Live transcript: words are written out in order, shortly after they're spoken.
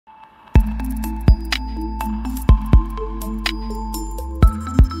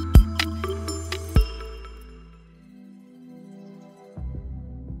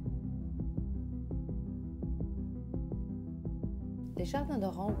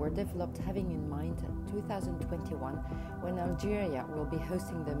d'Oran were developed having in mind 2021, when Algeria will be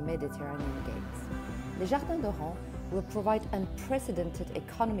hosting the Mediterranean Games. Les Jardins d'Oran will provide unprecedented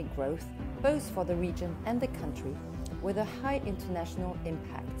economic growth both for the region and the country, with a high international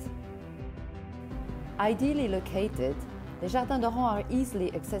impact. Ideally located, les Jardins d'Oran are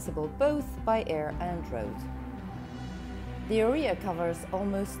easily accessible both by air and road. The area covers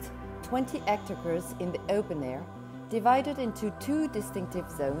almost 20 hectares in the open air, divided into 2 distinctive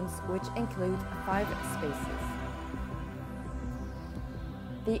zones which include 5 spaces.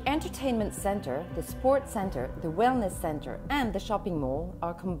 The entertainment center, the sports center, the wellness center and the shopping mall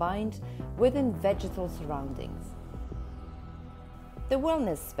are combined within vegetal surroundings. The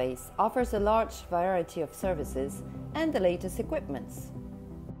wellness space offers a large variety of services and the latest equipments.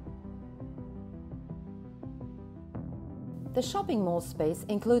 The shopping mall space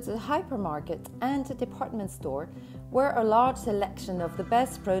includes a hypermarket and a department store where a large selection of the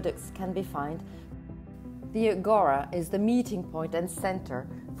best products can be found. The Agora is the meeting point and center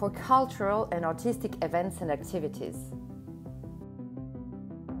for cultural and artistic events and activities.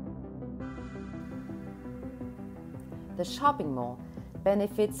 The shopping mall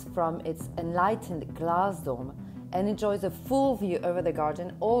benefits from its enlightened glass dome and enjoys a full view over the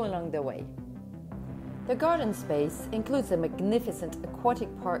garden all along the way. The garden space includes a magnificent aquatic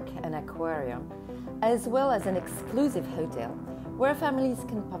park and aquarium, as well as an exclusive hotel where families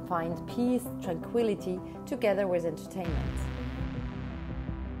can find peace, tranquility, together with entertainment.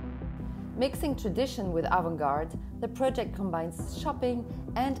 Mixing tradition with avant-garde, the project combines shopping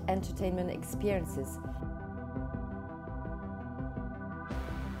and entertainment experiences,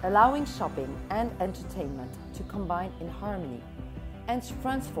 allowing shopping and entertainment to combine in harmony and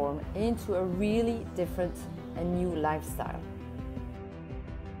transform into a really different and new lifestyle.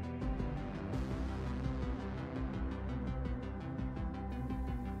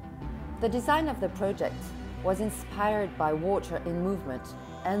 The design of the project was inspired by water in movement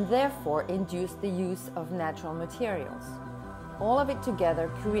and therefore induced the use of natural materials. All of it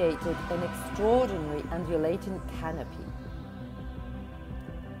together created an extraordinary undulating canopy.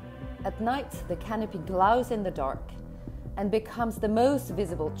 At night, the canopy glows in the dark and becomes the most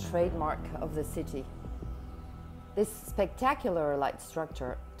visible trademark of the city. This spectacular light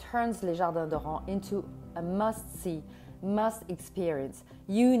structure turns Les Jardins d'Oran into a must-see, must-experience,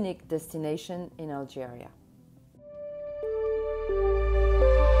 unique destination in Algeria.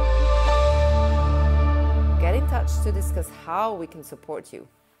 Get in touch to discuss how we can support you.